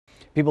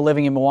People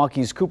living in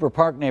Milwaukee's Cooper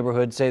Park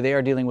neighborhood say they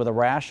are dealing with a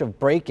rash of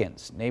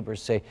break-ins.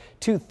 Neighbors say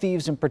 2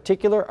 thieves in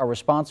particular are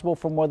responsible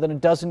for more than a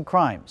dozen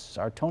crimes.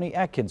 Our Tony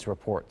Atkins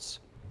reports.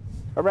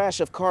 A rash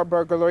of car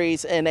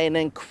burglaries and an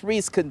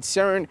increased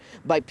concern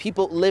by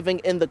people living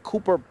in the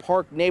Cooper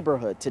Park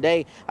neighborhood.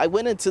 Today, I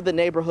went into the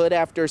neighborhood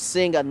after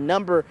seeing a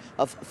number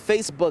of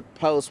Facebook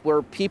posts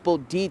where people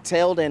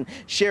detailed and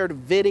shared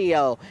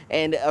video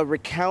and a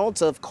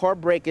recount of car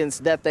break-ins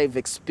that they've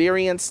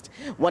experienced.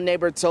 One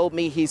neighbor told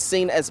me he's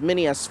seen as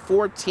many as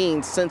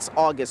 14 since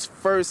August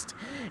 1st.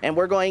 And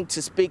we're going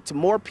to speak to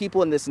more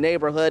people in this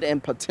neighborhood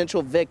and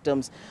potential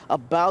victims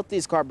about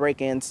these car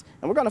break-ins.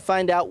 And we're going to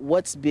find out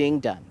what's being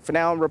done. For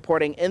now, I'm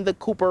reporting in the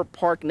Cooper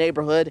Park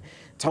neighborhood.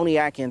 Tony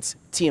Atkins,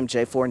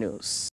 TMJ4 News.